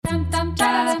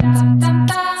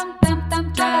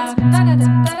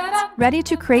ready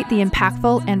to create the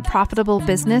impactful and profitable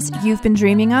business you've been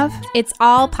dreaming of? It's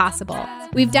all possible.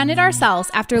 We've done it ourselves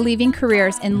after leaving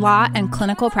careers in law and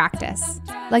clinical practice.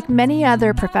 Like many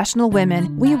other professional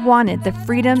women, we wanted the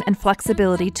freedom and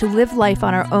flexibility to live life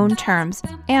on our own terms,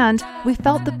 and we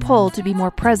felt the pull to be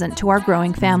more present to our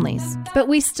growing families. But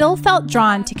we still felt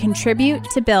drawn to contribute,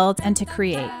 to build, and to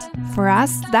create. For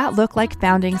us, that looked like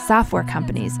founding software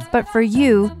companies, but for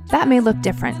you, that may look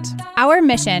different. Our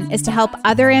mission is to help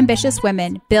other ambitious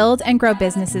women build and grow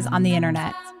businesses on the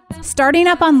internet. Starting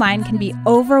up online can be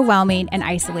overwhelming and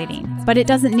isolating, but it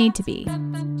doesn't need to be.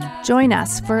 Join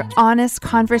us for honest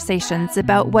conversations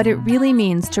about what it really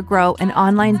means to grow an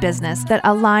online business that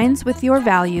aligns with your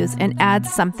values and adds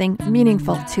something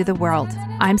meaningful to the world.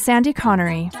 I'm Sandy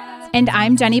Connery. And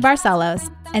I'm Jenny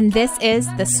Barcelos, and this is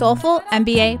the Soulful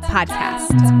MBA Podcast.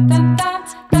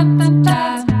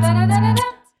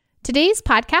 Today's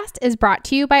podcast is brought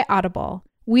to you by Audible.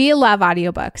 We love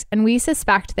audiobooks, and we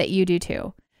suspect that you do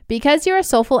too. Because you're a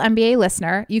Soulful MBA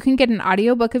listener, you can get an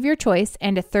audiobook of your choice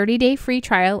and a 30-day free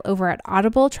trial over at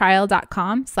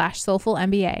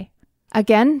audibletrial.com/soulfulmba.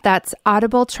 Again, that's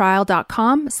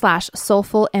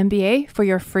audibletrial.com/soulfulmba for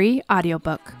your free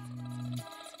audiobook.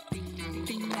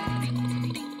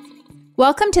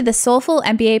 Welcome to the Soulful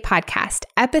MBA Podcast,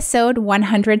 episode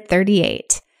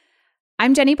 138.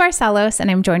 I'm Jenny Barcelos,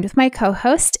 and I'm joined with my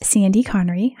co-host, Sandy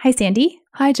Connery. Hi, Sandy.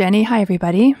 Hi, Jenny. Hi,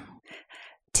 everybody.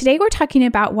 Today, we're talking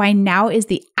about why now is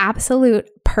the absolute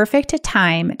perfect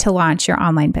time to launch your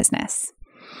online business.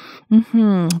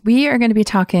 We are going to be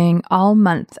talking all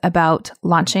month about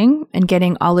launching and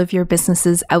getting all of your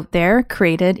businesses out there,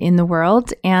 created in the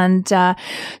world. And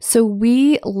so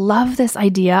we love this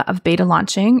idea of beta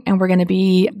launching, and we're going to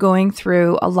be going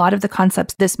through a lot of the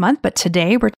concepts this month. But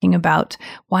today, we're talking about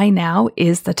why now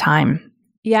is the time.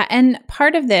 Yeah. And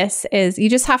part of this is you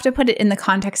just have to put it in the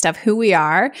context of who we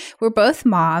are. We're both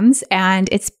moms and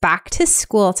it's back to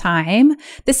school time.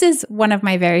 This is one of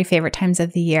my very favorite times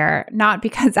of the year, not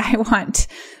because I want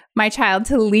my child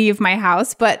to leave my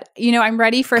house, but I'm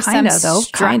ready for some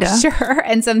structure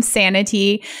and some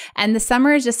sanity. And the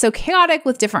summer is just so chaotic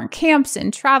with different camps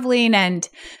and traveling and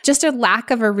just a lack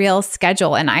of a real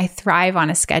schedule. And I thrive on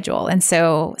a schedule. And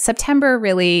so September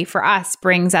really for us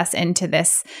brings us into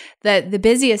this. The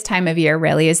busiest time of year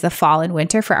really is the fall and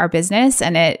winter for our business.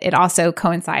 And it also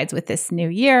coincides with this new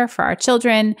year for our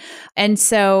children. And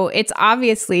so it's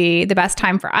obviously the best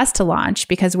time for us to launch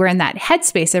because we're in that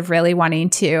headspace of really wanting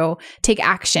to take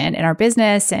action in our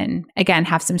business and again,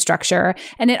 have some structure.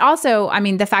 And it also,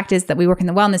 the fact is that we work in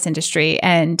the wellness industry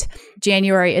and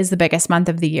January is the biggest month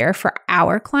of the year for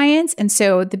our clients. And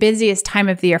so the busiest time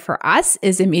of the year for us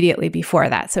is immediately before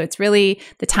that. So it's really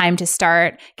the time to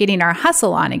start getting our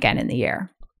hustle on again in the year.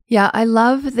 Yeah, I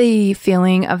love the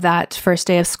feeling of that first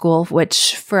day of school,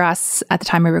 which for us at the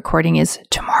time of recording is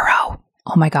tomorrow.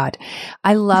 Oh my God.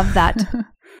 I love that.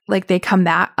 Like they come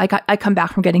back, I come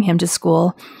back from getting him to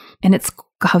school and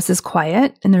house is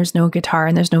quiet and there's no guitar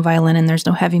and there's no violin and there's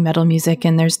no heavy metal music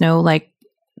and there's no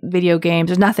video games.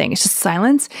 There's nothing. It's just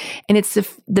silence. And it's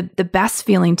the best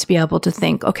feeling to be able to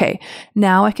think, okay,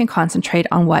 now I can concentrate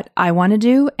on what I want to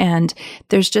do. And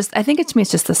I think to me, it's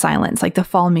just the silence. Like the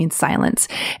fall means silence.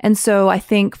 And so I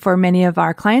think for many of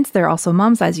our clients, they're also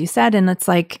moms, as you said. And it's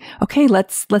like, okay,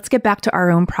 let's get back to our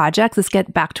own projects. Let's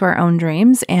get back to our own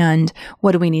dreams. And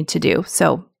what do we need to do?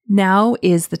 So now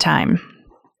is the time.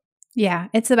 Yeah,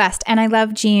 it's the best. And I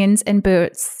love jeans and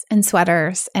boots and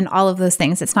sweaters and all of those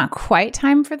things. It's not quite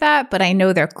time for that, but I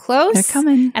know they're close. They're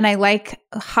coming. And I like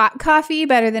hot coffee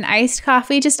better than iced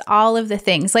coffee, just all of the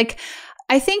things.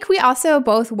 I think we also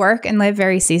both work and live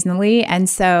very seasonally. And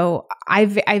so I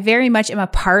very much am a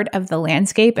part of the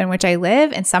landscape in which I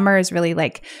live. And summer is really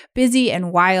busy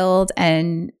and wild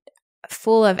and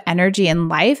full of energy and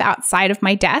life outside of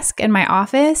my desk and my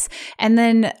office. And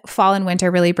then fall and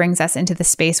winter really brings us into the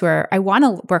space where I want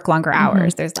to work longer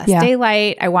hours. There's less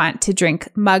daylight. I want to drink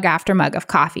mug after mug of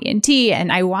coffee and tea, and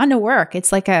I want to work.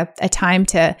 It's like a time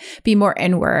to be more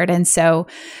inward. And so,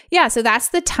 so that's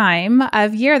the time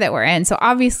of year that we're in. So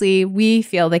obviously we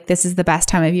feel like this is the best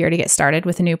time of year to get started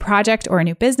with a new project or a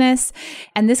new business.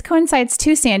 And this coincides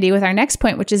too, Sandy, with our next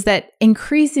point, which is that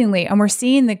increasingly, and we're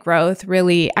seeing the growth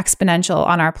really exponential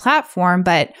on our platform,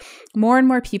 but more and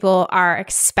more people are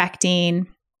expecting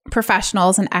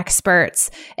professionals and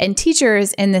experts and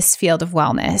teachers in this field of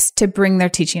wellness to bring their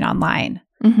teaching online.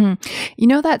 Mm-hmm. You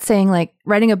know that saying, like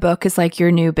writing a book is like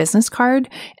your new business card.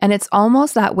 And it's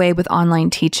almost that way with online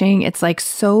teaching. It's like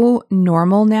so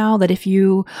normal now that if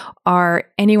you are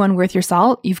anyone worth your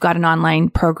salt, you've got an online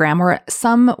program or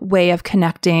some way of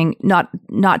connecting, not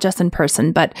just in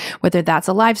person, but whether that's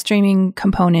a live streaming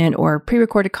component or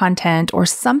pre-recorded content or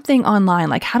something online.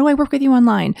 Like, how do I work with you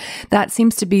online? That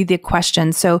seems to be the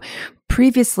question. So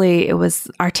previously, it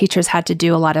was our teachers had to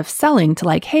do a lot of selling to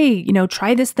like, hey,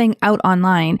 try this thing out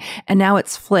online. And now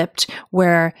it's flipped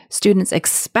where students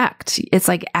expect it's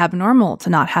like abnormal to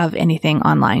not have anything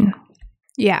online.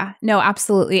 Yeah, no,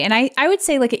 absolutely. And I would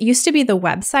say like it used to be the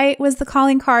website was the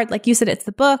calling card. Like you said, it's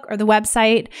the book or the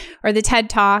website or the TED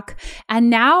Talk. And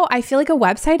now I feel like a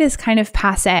website is kind of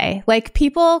passé. Like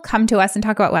people come to us and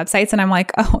talk about websites and I'm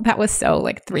like, oh, that was so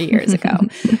like 3 years ago.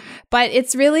 But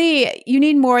it's really, you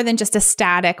need more than just a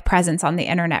static presence on the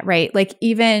internet, right? Like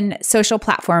even social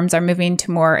platforms are moving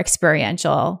to more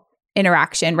experiential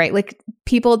interaction, right? Like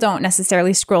people don't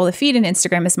necessarily scroll the feed in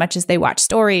Instagram as much as they watch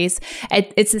stories.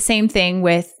 It's the same thing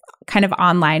with kind of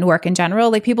online work in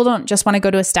general. Like people don't just want to go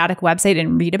to a static website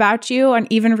and read about you and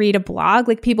even read a blog.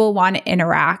 Like people want to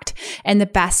interact. And the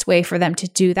best way for them to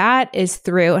do that is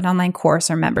through an online course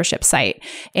or membership site.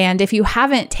 And if you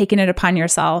haven't taken it upon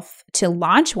yourself to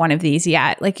launch one of these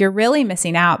yet, like you're really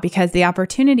missing out because the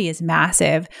opportunity is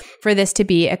massive for this to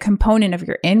be a component of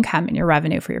your income and your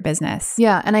revenue for your business.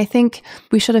 Yeah. And I think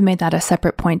we should have made that a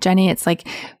separate point, Jenny. It's like,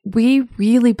 we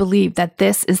really believe that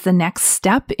this is the next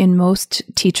step in most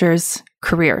teachers'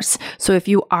 careers. So if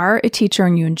you are a teacher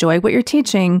and you enjoy what you're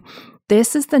teaching,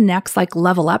 this is the next like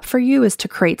level up for you, is to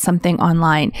create something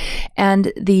online.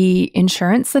 And the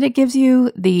insurance that it gives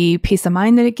you, the peace of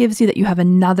mind that it gives you, that you have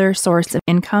another source of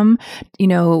income,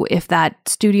 if that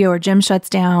studio or gym shuts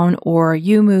down or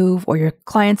you move or your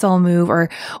clients all move or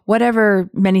whatever,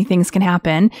 many things can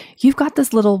happen. You've got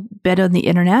this little bit on the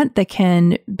internet that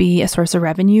can be a source of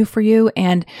revenue for you.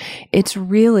 And it's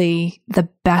really the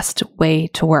best way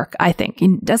to work, I think.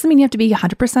 It doesn't mean you have to be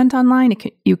 100% online.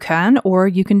 You can, or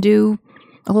you can do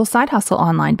a little side hustle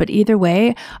online. But either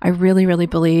way, I really, really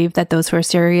believe that those who are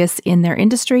serious in their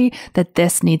industry, that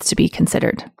this needs to be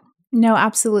considered. No,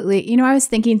 absolutely. I was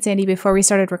thinking, Sandy, before we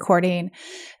started recording,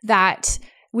 that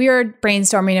we were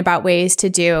brainstorming about ways to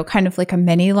do kind of like a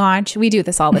mini launch. We do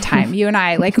this all the time. You and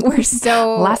I, like, we're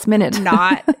so last minute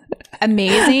not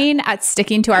amazing at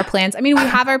sticking to our plans. I mean, we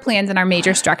have our plans and our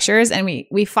major structures and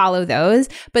we follow those,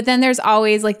 but then there's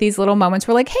always like these little moments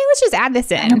where like, hey, let's just add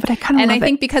this in. I know, but I kind of And I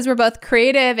think because we're both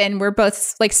creative and we're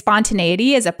both like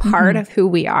spontaneity is a part of who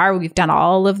we are. We've done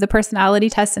all of the personality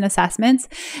tests and assessments.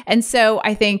 And so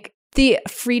I think the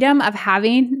freedom of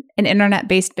having an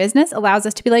internet-based business allows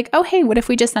us to be like, oh, hey, what if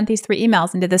we just sent these 3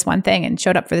 emails and did this one thing and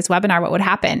showed up for this webinar? What would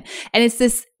happen? And it's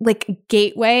this like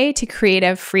gateway to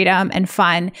creative freedom and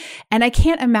fun. And I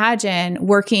can't imagine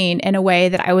working in a way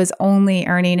that I was only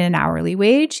earning an hourly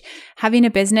wage. Having a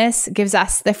business gives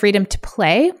us the freedom to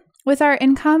play with our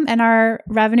income and our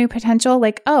revenue potential.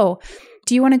 Like, oh,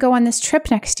 do you want to go on this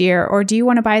trip next year? Or do you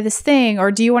want to buy this thing?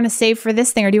 Or do you want to save for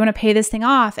this thing? Or do you want to pay this thing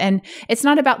off? And it's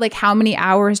not about like how many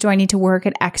hours do I need to work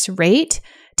at X rate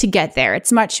to get there.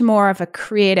 It's much more of a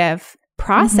creative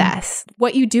process.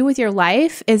 What you do with your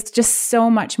life is just so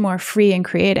much more free and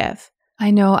creative.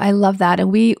 I know. I love that.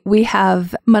 And we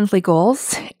have monthly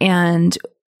goals, and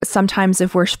sometimes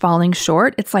if we're falling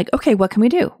short, it's like, okay, what can we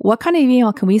do? What kind of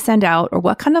email can we send out? Or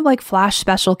what kind of like flash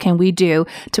special can we do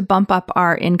to bump up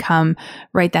our income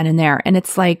right then and there? And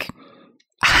it's like,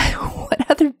 what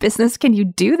other business can you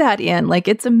do that in? Like,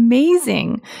 it's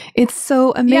amazing. It's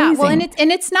so amazing. Yeah. Well,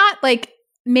 and it's not like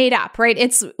made up,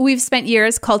 right? We've spent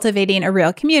years cultivating a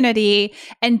real community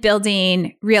and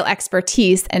building real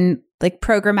expertise and like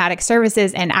programmatic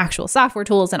services and actual software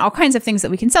tools and all kinds of things that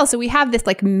we can sell. So we have this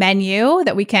like menu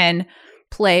that we can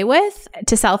play with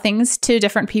to sell things to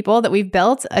different people that we've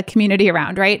built a community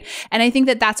around, right? And I think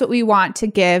that that's what we want to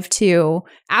give to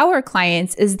our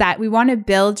clients, is that we want to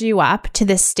build you up to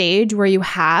this stage where you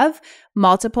have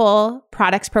multiple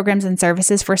products, programs, and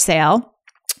services for sale.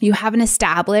 You have an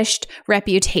established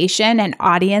reputation and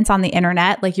audience on the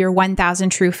internet, like your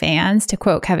 1,000 true fans, to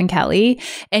quote Kevin Kelly.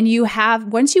 And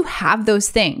once you have those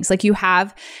things, like you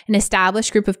have an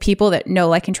established group of people that know,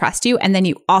 like, and trust you, and then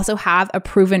you also have a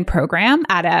proven program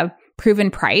at a proven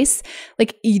price,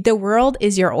 like the world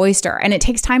is your oyster. And it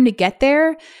takes time to get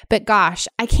there. But gosh,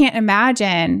 I can't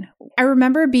imagine. I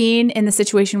remember being in the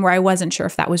situation where I wasn't sure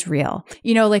if that was real.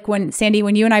 Like when Sandy,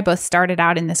 when you and I both started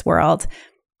out in this world,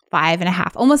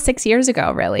 5.5, almost 6 years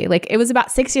ago, really. Like it was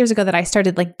about 6 years ago that I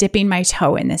started like dipping my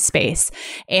toe in this space.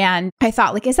 And I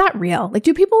thought like, is that real? Like,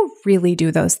 do people really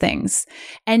do those things?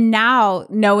 And now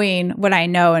knowing what I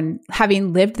know and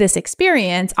having lived this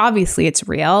experience, obviously it's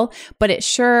real, but it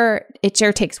sure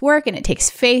takes work and it takes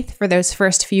faith for those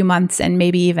first few months and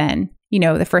maybe even,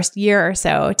 the first year or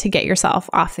so to get yourself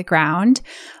off the ground.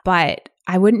 But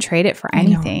I wouldn't trade it for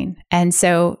anything. And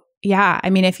so yeah, I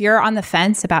mean, if you're on the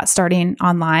fence about starting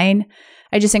online,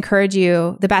 I just encourage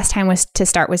you, the best time to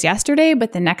start was yesterday,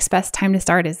 but the next best time to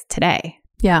start is today.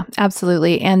 Yeah,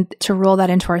 absolutely. And to roll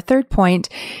that into our third point,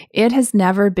 it has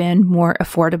never been more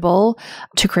affordable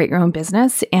to create your own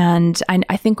business. And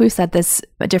I think we've said this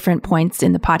at different points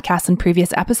in the podcast and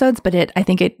previous episodes, but I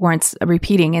think it warrants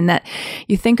repeating in that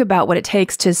you think about what it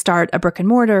takes to start a brick and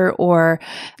mortar or,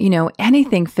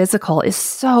 anything physical is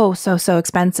so, so, so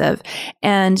expensive.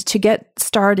 And to get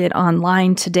started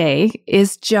online today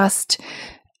is just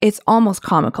it's almost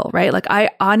comical, right? Like I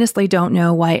honestly don't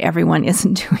know why everyone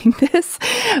isn't doing this,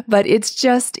 but it's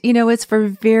just, it's for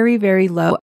very, very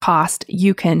low cost.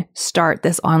 You can start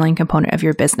this online component of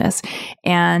your business.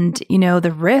 And,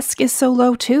 the risk is so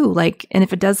low too. Like, and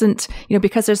if it doesn't,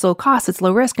 because there's low cost, it's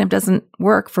low risk. And if it doesn't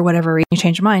work for whatever reason, you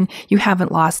change your mind, you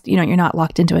haven't lost, you're not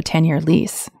locked into a 10-year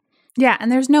lease. Yeah.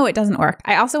 And there's no, it doesn't work.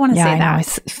 I also want to say that. I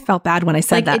felt bad when I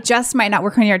said that. It just might not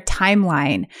work on your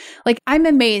timeline. Like I'm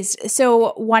amazed.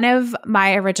 So one of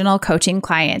my original coaching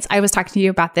clients, I was talking to you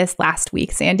about this last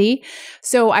week, Sandy.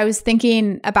 So I was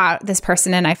thinking about this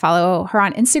person and I follow her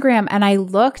on Instagram and I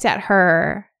looked at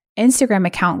her Instagram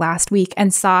account last week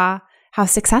and saw how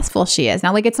successful she is.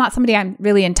 Now, like it's not somebody I'm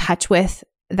really in touch with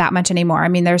that much anymore. I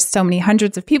mean, there's so many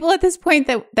hundreds of people at this point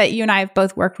that you and I have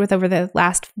both worked with over the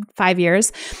last 5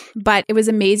 years. But it was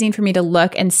amazing for me to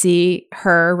look and see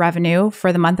her revenue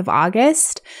for the month of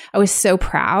August. I was so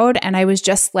proud. And I was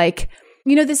just like,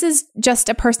 this is just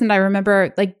a person that I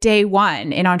remember like day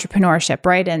one in entrepreneurship,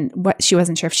 right? And what she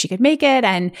wasn't sure if she could make it.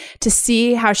 And to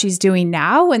see how she's doing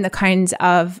now and the kinds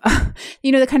of,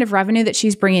 the kind of revenue that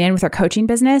she's bringing in with her coaching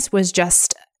business was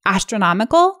just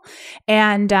astronomical.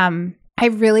 And, I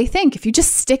really think if you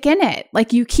just stick in it,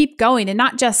 like you keep going and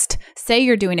not just say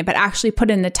you're doing it, but actually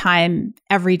put in the time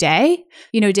every day,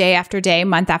 day after day,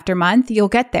 month after month, you'll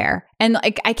get there. And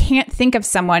like, I can't think of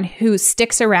someone who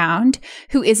sticks around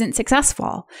who isn't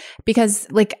successful because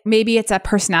like maybe it's a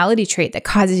personality trait that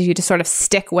causes you to sort of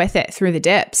stick with it through the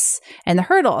dips and the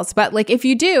hurdles. But like, if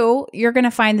you do, you're going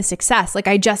to find the success. Like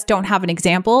I just don't have an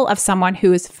example of someone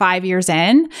who is 5 years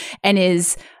in and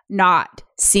is not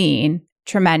seeing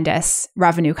tremendous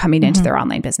revenue coming into their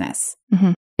online business.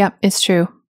 Mm-hmm. Yep, it's true.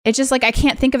 It's just like, I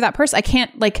can't think of that person. I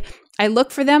can't I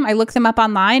look for them, I look them up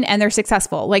online and they're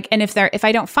successful. Like, and if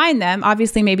I don't find them,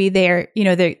 obviously maybe they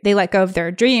let go of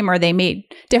their dream or they made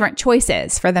different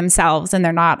choices for themselves and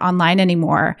they're not online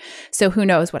anymore. So who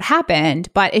knows what happened.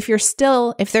 But if they're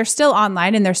still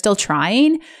online and they're still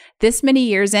trying, this many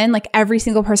years in, like every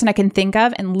single person I can think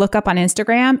of and look up on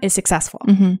Instagram is successful.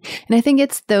 Mm-hmm. And I think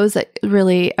it's those that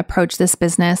really approach this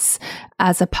business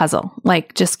as a puzzle.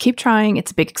 Like just keep trying. It's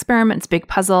a big experiment. It's a big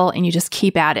puzzle and you just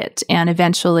keep at it. And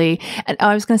eventually,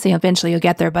 I was going to say eventually you'll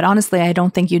get there, but honestly, I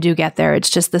don't think you do get there.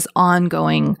 It's just this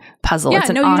ongoing puzzle. Yeah,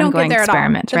 it's an ongoing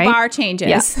experiment, right? The bar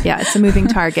changes. Yeah, it's a moving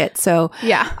target. So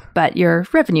yeah. But your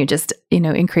revenue just,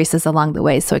 increases along the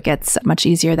way. So it gets much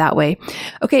easier that way.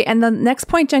 Okay. And the next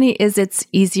point, Jenny, is it's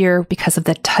easier because of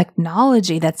the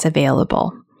technology that's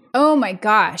available. Oh my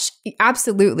gosh.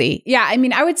 Absolutely. Yeah. I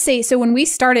mean, I would say, so when we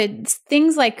started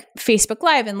things like Facebook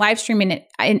Live and live streaming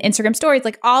and Instagram stories,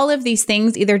 like all of these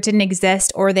things either didn't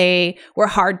exist or they were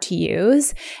hard to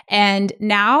use. And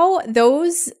now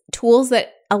those tools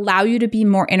that allow you to be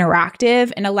more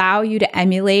interactive and allow you to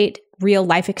emulate real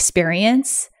life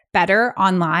experience better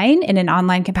online in an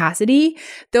online capacity,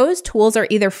 those tools are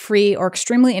either free or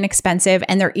extremely inexpensive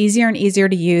and they're easier and easier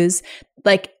to use.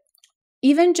 Like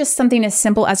even just something as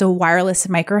simple as a wireless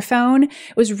microphone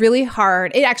was really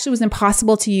hard. It actually was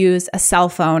impossible to use a cell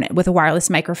phone with a wireless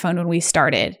microphone when we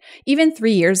started. Even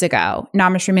 3 years ago,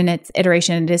 NamaStream in its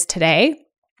iteration it is today.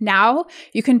 Now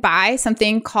you can buy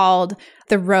something called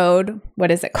the Rode,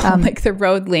 what is it called? Like the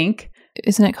Rode Link.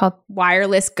 Isn't it called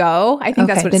Wireless Go? I think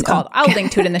that's what it's called. I'll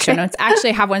link to it in the show notes.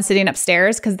 Actually, I have one sitting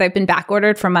upstairs because they've been back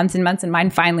ordered for months and months, and mine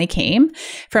finally came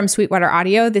from Sweetwater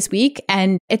Audio this week.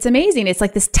 And it's amazing. It's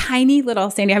like this tiny little,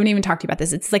 Sandy, I haven't even talked to you about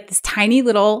this. It's like this tiny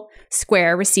little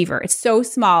square receiver. It's so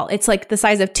small. It's like the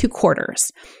size of 2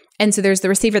 quarters. And so there's the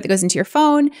receiver that goes into your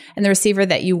phone and the receiver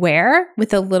that you wear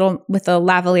with a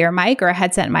lavalier mic or a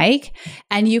headset mic.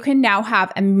 And you can now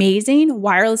have amazing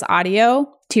wireless audio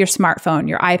to your smartphone,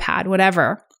 your iPad,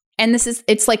 whatever. And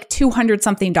it's like $200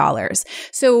 something.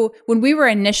 So when we were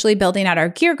initially building out our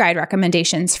gear guide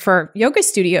recommendations for yoga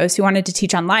studios who wanted to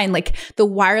teach online, like the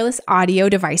wireless audio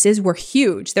devices were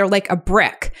huge. They're like a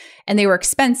brick and they were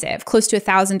expensive, close to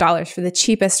 $1,000 for the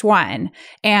cheapest one.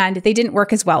 And they didn't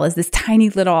work as well as this tiny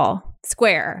little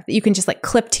square that you can just like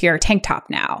clip to your tank top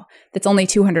now. That's only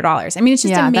 $200. I mean, it's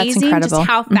just amazing just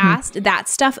how fast that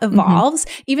stuff evolves.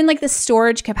 Even like the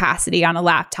storage capacity on a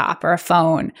laptop or a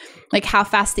phone, like how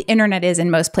fast the internet is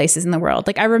in most places in the world.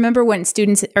 Like I remember when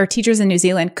students or teachers in New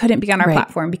Zealand couldn't be on our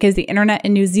platform because the internet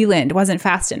in New Zealand wasn't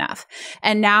fast enough.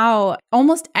 And now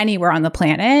almost anywhere on the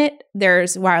planet,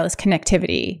 there's wireless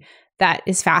connectivity that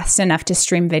is fast enough to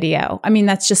stream video. I mean,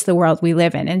 that's just the world we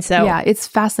live in. And so yeah, it's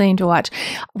fascinating to watch.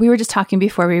 We were just talking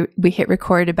before we hit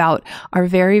record about our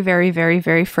very, very, very,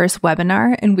 very first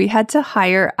webinar, and we had to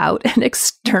hire out an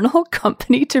external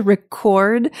company to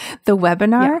record the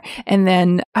webinar. Yeah. And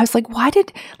then I was like,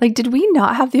 did we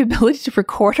not have the ability to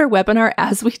record our webinar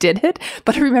as we did it?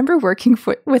 But I remember working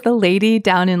with a lady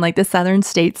down in like the southern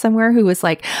states somewhere who was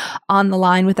like on the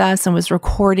line with us and was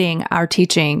recording our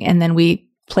teaching. And then we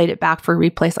played it back for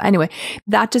replay. So anyway,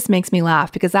 that just makes me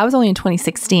laugh because that was only in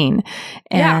 2016.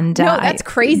 And no, that's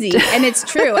crazy. And it's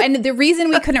true. And the reason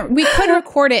we could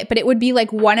record it, but it would be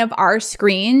like one of our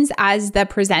screens as the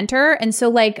presenter. And so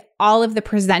like all of the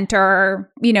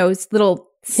presenter, little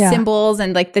symbols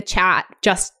and like the chat,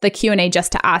 just the Q&A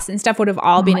just to us and stuff would have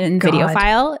all been in video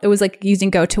file. It was like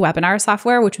using GoToWebinar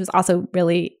software, which was also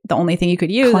really the only thing you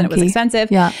could use. Clunky. And it was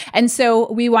expensive. Yeah. And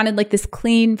so we wanted like this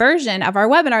clean version of our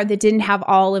webinar that didn't have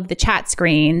all of the chat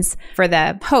screens for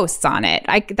the hosts on it.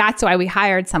 That's why we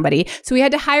hired somebody. So we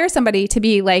had to hire somebody to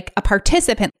be like a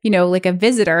participant, like a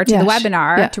visitor to the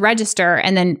webinar to register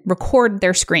and then record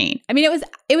their screen. I mean,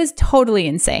 it was totally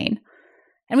insane.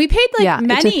 And we paid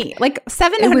like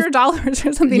 $700 or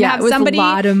something to have somebody a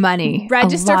lot of money.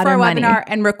 Register for a webinar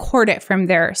and record it from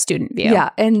their student view.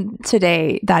 Yeah. And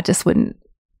today that would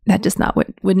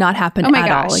not happen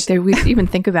at all. Like we even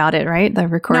think about it, right? The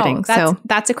recording. No,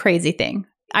 that's a crazy thing.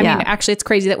 I mean, actually it's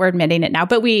crazy that we're admitting it now,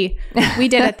 but we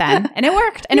did it then and it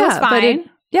worked and it was fine.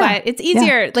 But it's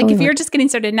easier. Like totally if you're just getting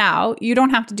started now, you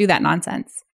don't have to do that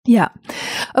nonsense. Yeah.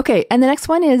 Okay. And the next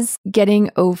one is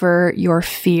getting over your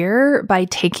fear by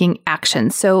taking action.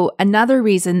 So another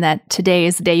reason that today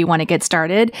is the day you want to get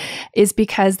started is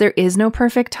because there is no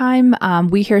perfect time.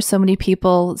 We hear so many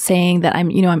people saying that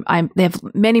they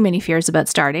have many, many fears about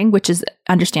starting, which is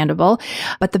understandable.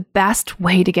 But the best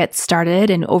way to get started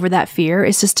and over that fear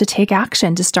is just to take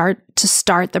action, to start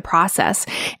the process.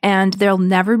 And there'll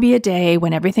never be a day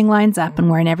when everything lines up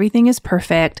and when everything is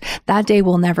perfect. That day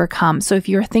will never come. So if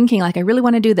you're thinking like, I really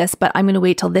want to do this, but I'm going to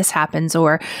wait till this happens,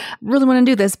 or really want to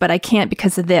do this, but I can't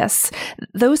because of this.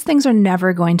 Those things are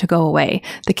never going to go away.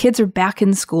 The kids are back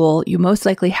in school. You most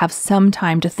likely have some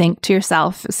time to think to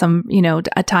yourself,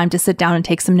 a time to sit down and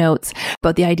take some notes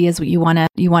about the ideas what you want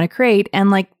to create, and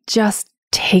like just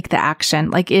take the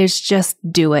action. Like it's just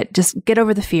do it. Just get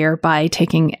over the fear by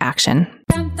taking action.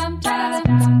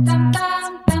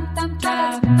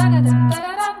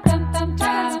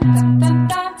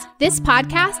 This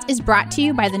podcast is brought to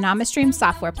you by the NamaStream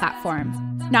software platform.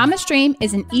 NamaStream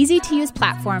is an easy-to-use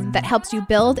platform that helps you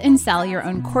build and sell your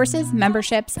own courses,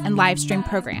 memberships, and live stream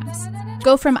programs.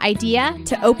 Go from idea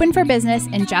to open for business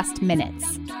in just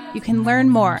minutes. You can learn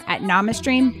more at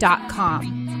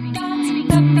namastream.com.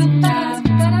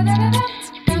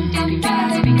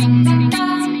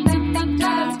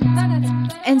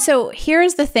 And so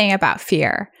here's the thing about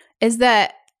fear is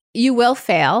that you will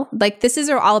fail. Like this is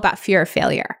all about fear of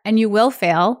failure, and you will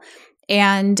fail.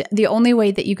 And the only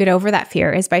way that you get over that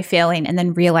fear is by failing and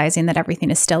then realizing that everything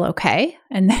is still okay.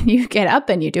 And then you get up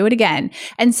and you do it again.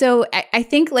 And so I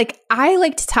think I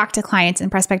like to talk to clients and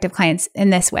prospective clients in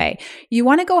this way. You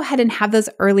want to go ahead and have those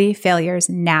early failures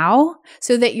now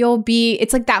so that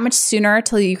it's like that much sooner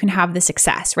till you can have the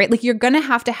success, right? Like you're going to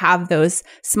have those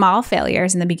small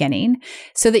failures in the beginning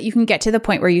so that you can get to the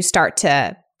point where you start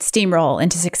to steamroll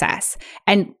into success.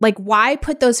 And like, why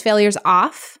put those failures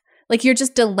off? Like you're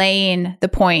just delaying the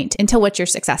point until you're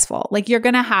successful. Like you're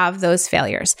going to have those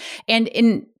failures.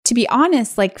 And to be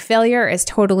honest, like failure is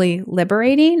totally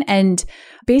liberating. And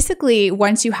basically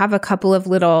once you have a couple of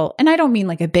little, and I don't mean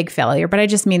like a big failure, but I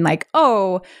just mean like,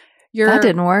 that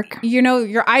didn't work. Your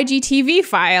IGTV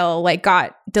file like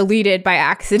got deleted by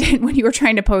accident when you were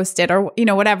trying to post it, or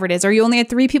whatever it is, or you only had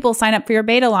 3 people sign up for your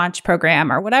beta launch program,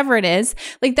 or whatever it is.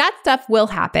 Like that stuff will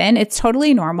happen. It's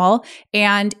totally normal,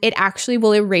 and it actually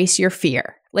will erase your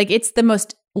fear. Like it's the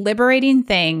most liberating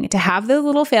thing to have the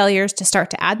little failures, to start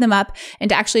to add them up and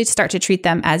to actually start to treat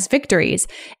them as victories.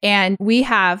 And we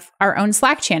have our own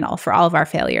Slack channel for all of our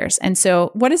failures. And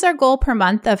so what is our goal per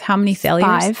month of how many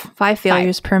failures? Five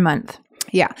failures per month.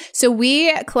 Yeah. So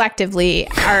we collectively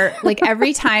are like,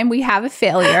 every time we have a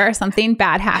failure or something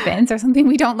bad happens or something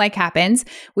we don't like happens,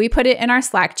 we put it in our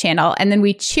Slack channel and then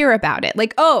we cheer about it.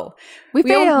 Like, oh, we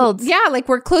failed. Yeah. Like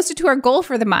we're closer to our goal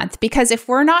for the month, because if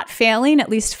we're not failing at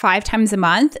least 5 times a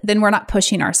month, then we're not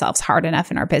pushing ourselves hard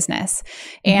enough in our business.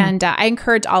 And I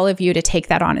encourage all of you to take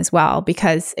that on as well,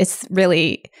 because it's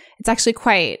actually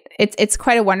quite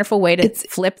a wonderful way to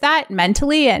flip that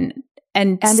mentally and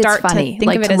start to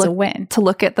think of it as a win. To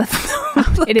look at the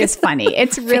it is funny.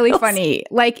 It's really funny.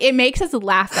 Like, it makes us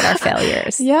laugh at our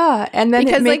failures. Yeah. And then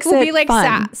because it makes we'll be like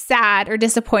fun. sad or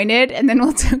disappointed. And then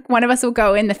one of us will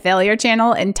go in the failure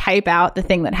channel and type out the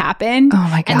thing that happened. Oh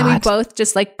my God. And then we both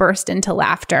just like burst into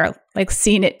laughter, like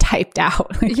seeing it typed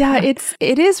out. Yeah,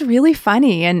 it is really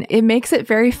funny, and it makes it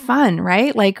very fun,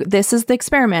 right? Like, this is the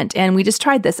experiment and we just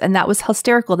tried this and that was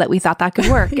hysterical that we thought that could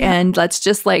work. And let's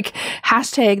just like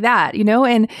hashtag that,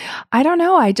 and I don't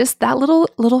know, that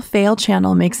little fail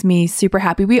channel makes me super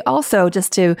happy. We also,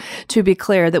 just to be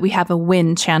clear, that we have a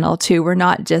win channel too. We're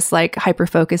not just like hyper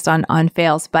focused on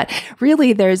fails, but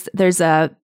really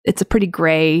it's a pretty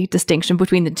gray distinction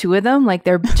between the two of them. Like,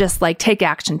 they're just like, take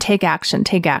action, take action,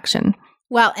 take action.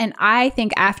 Well, and I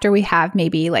think after we have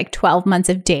maybe like 12 months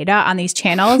of data on these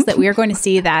channels, that we are going to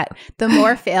see that the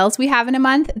more fails we have in a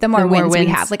month, the more wins we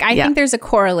have. Like, I think there's a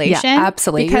correlation. Yeah,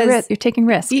 absolutely. Because you're taking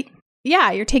risks.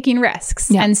 You're taking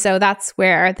risks. Yeah. And so that's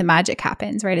where the magic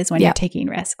happens, right? Is when you're taking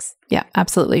risks. Yeah,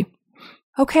 absolutely.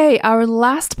 Okay, our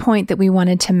last point that we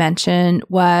wanted to mention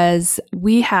was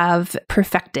we have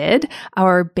perfected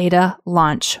our beta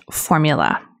launch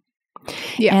formula.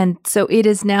 Yeah. And so it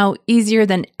is now easier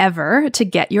than ever to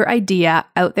get your idea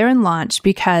out there and launch,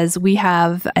 because we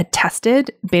have a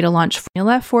tested beta launch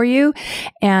formula for you.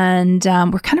 And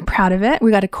we're kind of proud of it.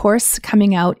 We got a course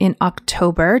coming out in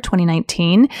October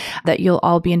 2019 that you'll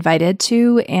all be invited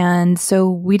to. And so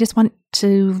we just want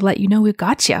to let you know we've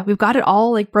got you. We've got it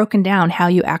all like broken down how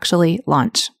you actually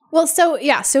launch. Well,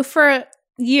 so for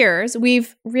years,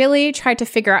 we've really tried to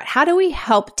figure out, how do we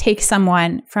help take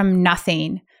someone from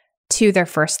nothing to their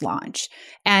first launch?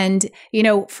 And,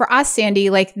 for us, Sandy,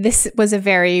 like, this was a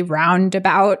very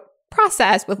roundabout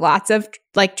process with lots of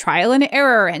like trial and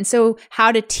error. And so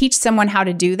how to teach someone how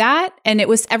to do that. And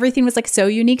everything was like so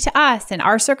unique to us and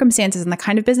our circumstances and the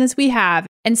kind of business we have.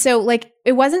 And so like,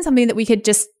 it wasn't something that we could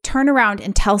just turn around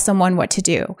and tell someone what to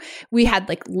do. We had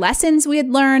like lessons we had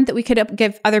learned that we could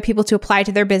give other people to apply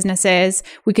to their businesses.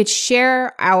 We could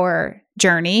share our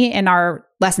journey and our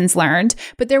lessons learned,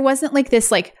 but there wasn't like this,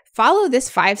 like, follow this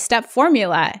 5-step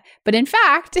formula. But in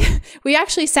fact, we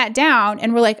actually sat down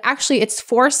and we're like, actually, it's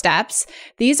 4 steps.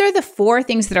 These are the 4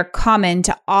 things that are common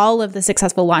to all of the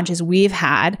successful launches we've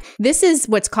had. This is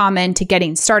what's common to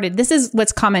getting started. This is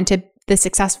what's common to the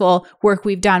successful work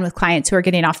we've done with clients who are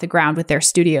getting off the ground with their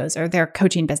studios or their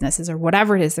coaching businesses or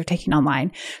whatever it is they're taking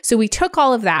online. So we took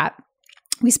all of that.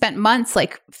 We spent months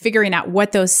like figuring out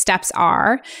what those steps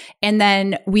are. And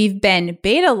then we've been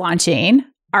beta launching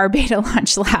our Beta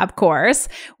Launch Lab course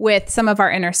with some of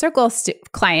our Inner Circle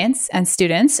clients and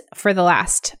students for the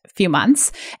last few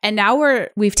months. And now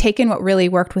we've taken what really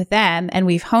worked with them and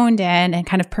we've honed in and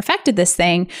kind of perfected this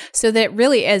thing so that it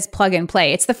really is plug and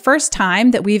play. It's the first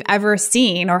time that we've ever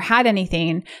seen or had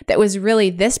anything that was really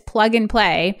this plug and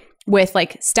play with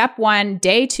like step 1,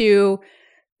 day 2,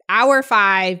 hour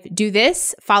 5, do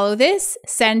this, follow this,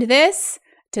 send this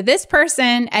to this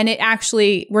person. And it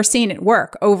actually, we're seeing it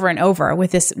work over and over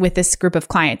with this group of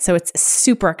clients. So it's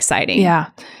super exciting. Yeah.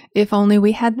 If only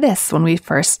we had this when we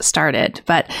first started.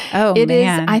 But it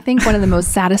is, I think, one of the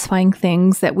most satisfying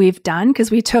things that we've done, because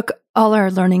we took all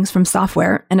our learnings from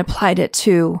software and applied it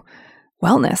to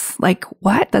wellness. Like,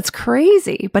 what? That's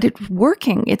crazy. But it's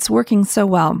working. It's working so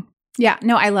well. Yeah,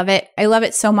 no, I love it. I love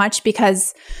it so much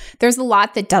because there's a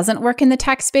lot that doesn't work in the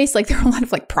tech space. Like, there are a lot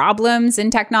of like problems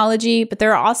in technology, but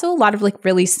there are also a lot of like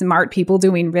really smart people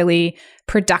doing really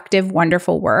productive,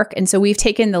 wonderful work. And so we've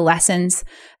taken the lessons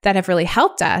that have really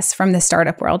helped us from the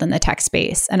startup world in the tech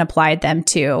space and applied them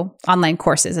to online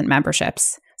courses and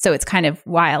memberships. So it's kind of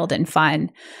wild and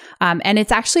fun. And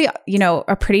it's actually,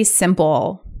 a pretty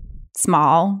simple,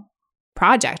 small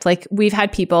project. Like, we've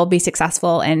had people be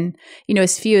successful in,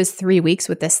 as few as 3 weeks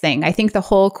with this thing. I think the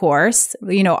whole course,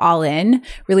 all in,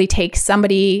 really takes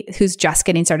somebody who's just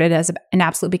getting started as an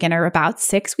absolute beginner about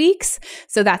 6 weeks.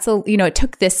 So that's it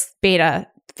took this beta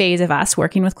phase of us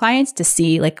working with clients to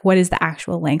see like what is the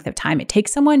actual length of time it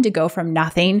takes someone to go from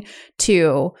nothing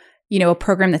to, a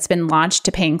program that's been launched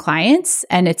to paying clients.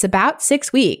 And it's about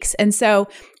 6 weeks. And so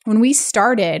when we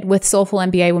started with Soulful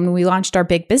MBA, when we launched our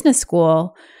big business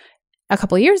school a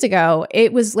couple of years ago,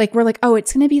 it was like, we're like, oh,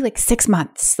 it's going to be like 6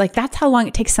 months. Like that's how long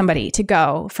it takes somebody to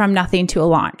go from nothing to a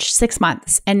launch, 6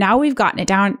 months. And now we've gotten it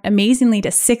down amazingly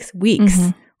to 6 weeks.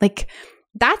 Like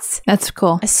that's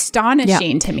cool.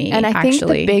 Astonishing to me. And I think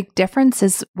the big difference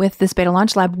is with this Beta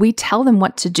Launch Lab, we tell them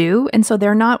what to do. And so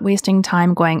they're not wasting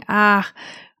time going,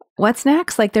 what's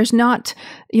next? Like there's not,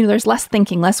 there's less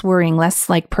thinking, less worrying, less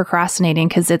like procrastinating,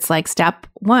 because it's like step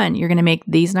 1, you're going to make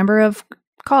these number of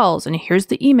calls and here's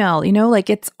the email, like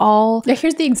it's all. Yeah,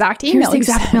 here's the exact email. Here's the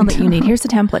exact email that you need. Here's the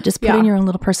template. Just put in your own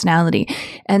little personality.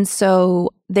 And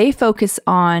so they focus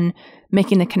on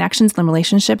making the connections and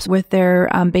relationships with their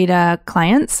beta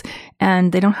clients,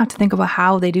 and they don't have to think about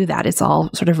how they do that. It's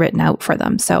all sort of written out for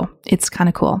them. So it's kind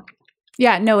of cool.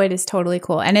 Yeah, no, it is totally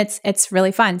cool. And it's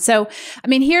really fun. So, I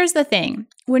mean, here's the thing.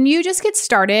 When you just get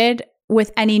started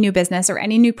with any new business or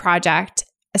any new project,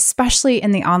 especially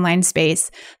in the online space,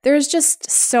 there's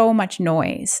just so much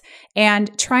noise.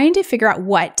 And trying to figure out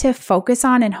what to focus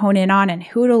on and hone in on and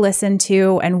who to listen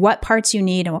to and what parts you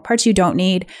need and what parts you don't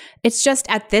need. It's just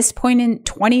at this point in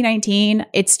 2019,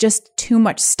 it's just too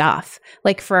much stuff,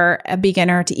 like for a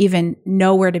beginner to even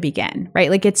know where to begin, right?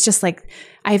 Like it's just like,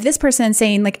 I have this person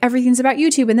saying like everything's about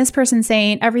YouTube and this person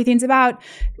saying everything's about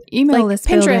email list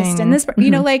Pinterest building. and this,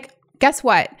 like, guess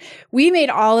what? We made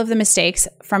all of the mistakes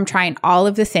from trying all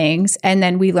of the things, and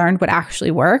then we learned what actually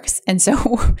works. And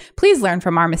so please learn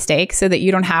from our mistakes so that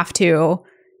you don't have to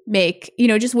make,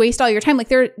 just waste all your time. Like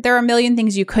there are a million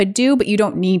things you could do, but you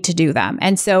don't need to do them.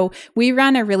 And so we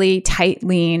run a really tight,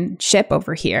 lean ship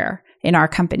over here in our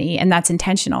company, and that's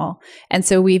intentional. And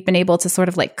so we've been able to sort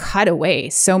of like cut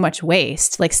away so much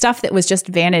waste, like stuff that was just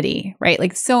vanity, right?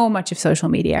 Like so much of social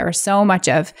media or so much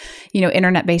of,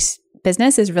 internet-based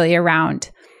business is really around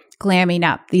glamming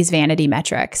up these vanity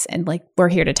metrics. And like, we're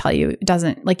here to tell you, it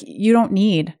doesn't, like, you don't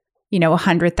need,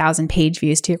 100,000 page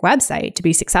views to your website to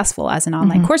be successful as an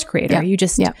online course creator. Yeah. You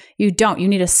just, you don't, you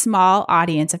need a small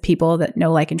audience of people that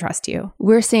know, like, and trust you.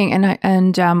 We're seeing,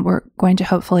 and we're going to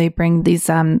hopefully bring these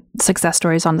success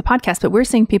stories on the podcast, but we're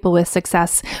seeing people with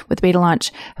success with Beta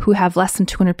Launch who have less than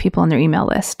 200 people on their email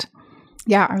list.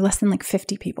 Yeah, or less than like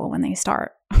 50 people when they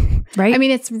start. Right? I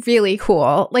mean, it's really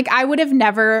cool. Like I would have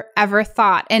never, ever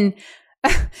thought. And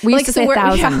we used to say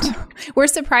 1,000. We're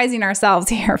surprising ourselves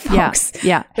here, folks.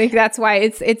 Yeah. Like that's why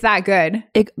it's that good.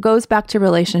 It goes back to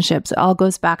relationships. It all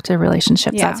goes back to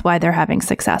relationships. Yeah. That's why they're having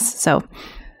success. So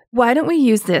why don't we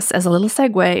use this as a little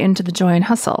segue into the joy and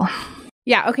hustle?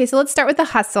 Yeah. Okay. So let's start with the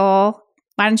hustle.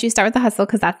 Why don't you start with the hustle?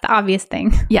 Because that's the obvious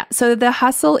thing. Yeah. So the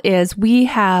hustle is we've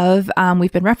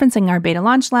been referencing our Beta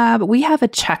Launch Lab. We have a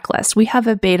checklist. We have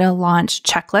a Beta Launch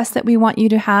checklist that we want you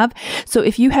to have. So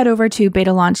if you head over to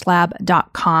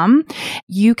betalaunchlab.com,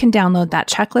 you can download that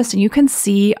checklist and you can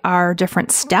see our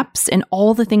different steps and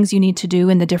all the things you need to do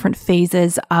in the different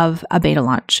phases of a beta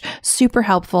launch. Super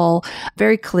helpful,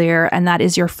 very clear. And that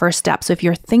is your first step. So if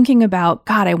you're thinking about,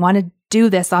 God, I want to do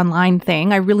this online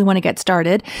thing, I really want to get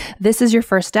started, this is your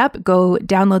first step. Go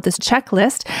download this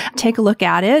checklist, take a look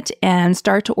at it, and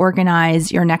start to organize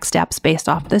your next steps based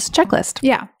off this checklist.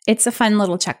 Yeah, it's a fun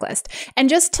little checklist. And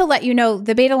just to let you know,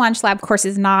 the Beta Launch Lab course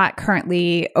is not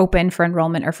currently open for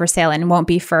enrollment or for sale, and won't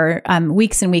be for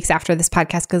weeks and weeks after this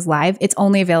podcast goes live. It's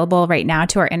only available right now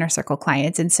to our Inner Circle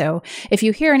clients. And so if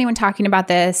you hear anyone talking about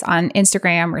this on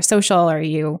Instagram or social, or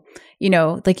you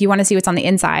want to see what's on the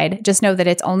inside, just know that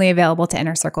it's only available to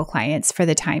Inner Circle clients for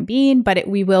the time being, but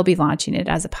we will be launching it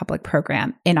as a public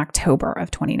program in October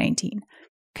of 2019.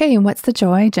 Okay, and what's the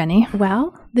joy, Jenny?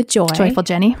 Well, the joy. Joyful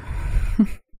Jenny.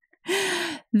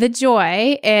 The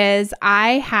joy is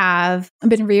I have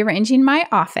been rearranging my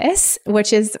office,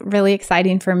 which is really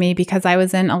exciting for me because I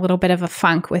was in a little bit of a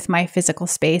funk with my physical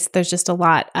space. There's just a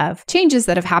lot of changes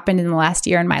that have happened in the last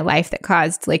year in my life that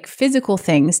caused like physical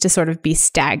things to sort of be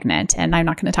stagnant. And I'm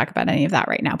not going to talk about any of that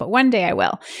right now, but one day I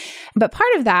will. But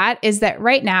part of that is that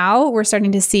right now we're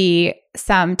starting to see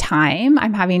some time.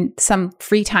 I'm having some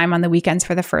free time on the weekends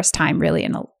for the first time really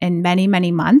in many,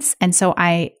 many months. And so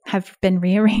I have been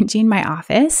rearranging my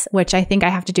office, which I think I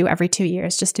have to do every 2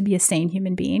 years just to be a sane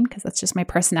human being because that's just my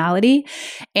personality.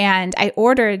 And I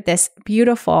ordered this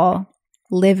beautiful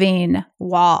living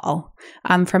wall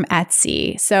from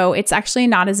Etsy. So it's actually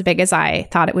not as big as I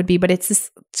thought it would be, but it's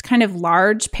this kind of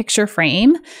large picture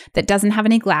frame that doesn't have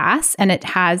any glass, and it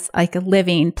has like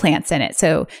living plants in it.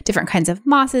 So different kinds of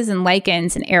mosses and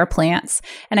lichens and air plants.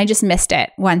 And I just mist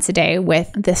it once a day with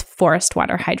this forest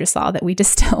water hydrosol that we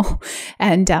distill.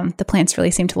 And the plants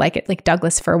really seem to like it, like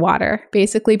Douglas fir water,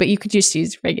 basically, but you could just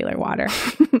use regular water.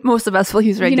 Most of us will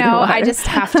use regular water. I just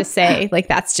have to say, like,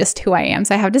 that's just who I am.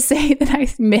 So I have to say that I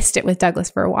mist it with Douglas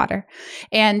fir water.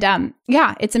 And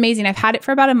yeah, it's amazing. I've had it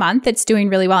for about a month. It's doing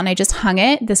really well. And I just hung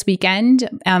it this weekend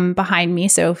behind me.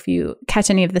 So if you catch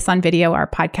any of this on video, our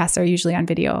podcasts are usually on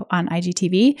video on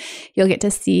IGTV, you'll get to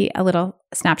see a little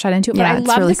snapshot into it. But I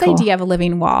love really this idea of a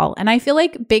living wall. And I feel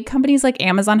like big companies like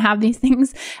Amazon have these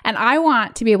things. And I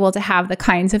want to be able to have the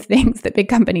kinds of things that big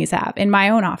companies have in my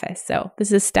own office. So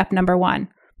this is step number 1.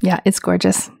 Yeah, it's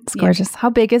gorgeous. It's gorgeous. How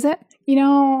big is it?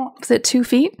 Is it 2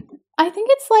 feet? I think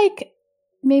it's like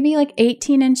maybe like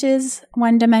 18 inches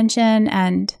one dimension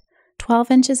and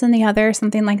 12 inches in the other,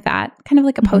 something like that, kind of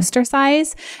like a poster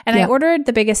size. And I ordered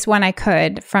the biggest one I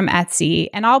could from Etsy.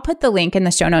 And I'll put the link in the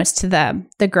show notes to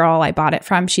the girl I bought it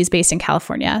from. She's based in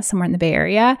California, somewhere in the Bay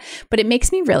Area. But it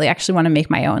makes me really actually want to make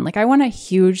my own. Like, I want a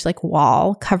huge like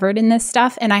wall covered in this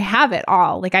stuff. And I have it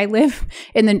all. Like, I live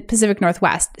in the Pacific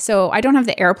Northwest. So I don't have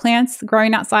the air plants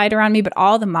growing outside around me, but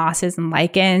all the mosses and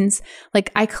lichens,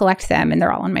 like I collect them and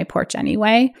they're all on my porch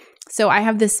anyway. So I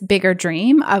have this bigger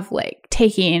dream of like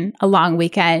taking a long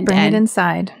weekend. Bring it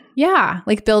inside. Yeah.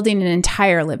 Like building an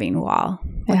entire living wall,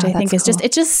 which I think is cool.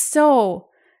 It's just so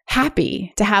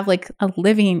happy to have like a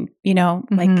living,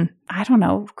 like, I don't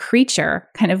know, creature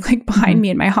kind of like behind me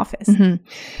in my office.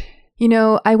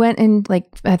 I went in like,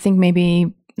 I think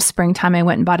maybe springtime, I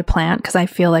went and bought a plant because I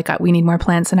feel like we need more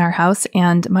plants in our house.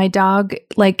 And my dog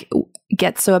like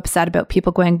gets so upset about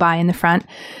people going by in the front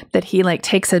that he like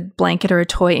takes a blanket or a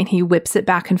toy and he whips it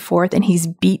back and forth, and he's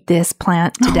beat this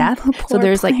plant to death. So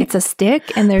there's like, it's a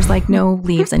stick and there's like no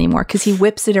leaves anymore because he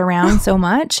whips it around so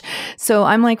much. So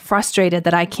I'm like frustrated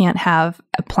that I can't have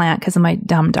a plant because of my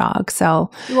dumb dog.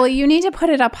 So, well, you need to put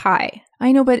it up high.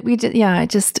 I know, but but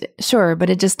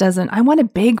it just doesn't. I want a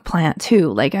big plant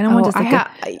too. Like, I don't want just like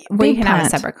we're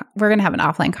going to have an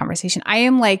offline conversation. I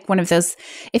am like one of those,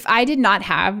 if I did not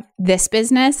have this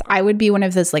business, I would be one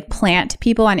of those like plant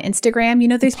people on Instagram.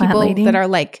 There's people that are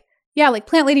like, like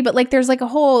plant lady, but like there's like a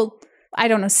whole, I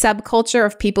don't know, subculture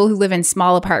of people who live in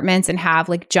small apartments and have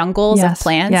like jungles of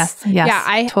plants. Yes. Yeah,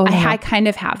 I kind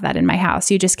of have that in my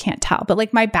house. You just can't tell. But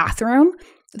like my bathroom,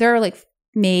 there are like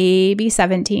maybe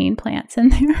 17 plants in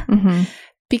there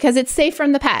because it's safe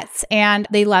from the pets and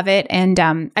they love it. And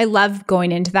I love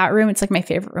going into that room. It's like my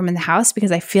favorite room in the house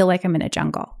because I feel like I'm in a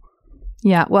jungle.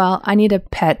 Yeah. Well, I need a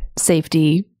pet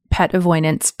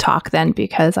avoidance talk then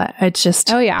because it's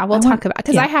just. Oh, yeah. We'll talk about it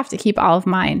because I have to keep all of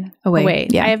mine away.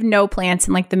 Yeah. I have no plants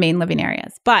in like the main living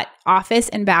areas, but office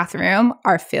and bathroom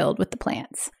are filled with the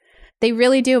plants. They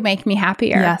really do make me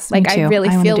happier. Yes, like me too. I really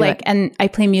feel like, and I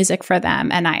play music for them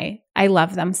and I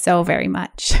love them so very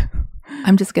much.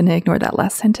 I'm just going to ignore that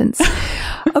last sentence.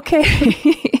 Okay.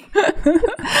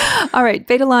 All right.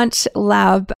 Beta Launch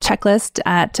Lab checklist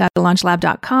at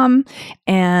betalaunchlab.com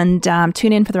and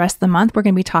tune in for the rest of the month. We're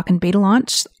going to be talking beta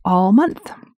launch all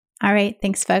month. All right.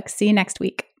 Thanks, folks. See you next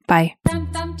week. Bye.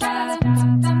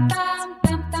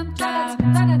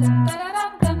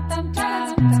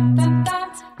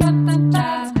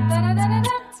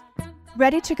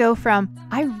 Ready to go from,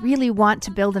 I really want to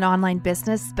build an online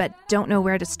business but don't know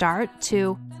where to start,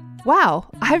 to, wow,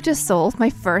 I've just sold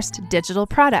my first digital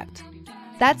product.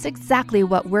 That's exactly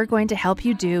what we're going to help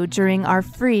you do during our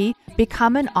free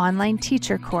Become an Online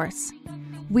Teacher course.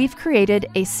 We've created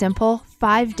a simple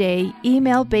 5-day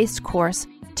email-based course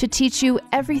to teach you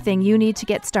everything you need to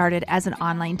get started as an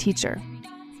online teacher.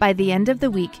 By the end of the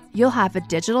week, you'll have a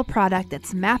digital product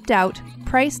that's mapped out,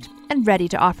 priced, and ready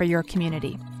to offer your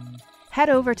community. Head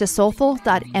over to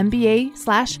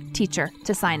soulful.mba/teacher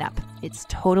to sign up. It's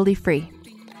totally free.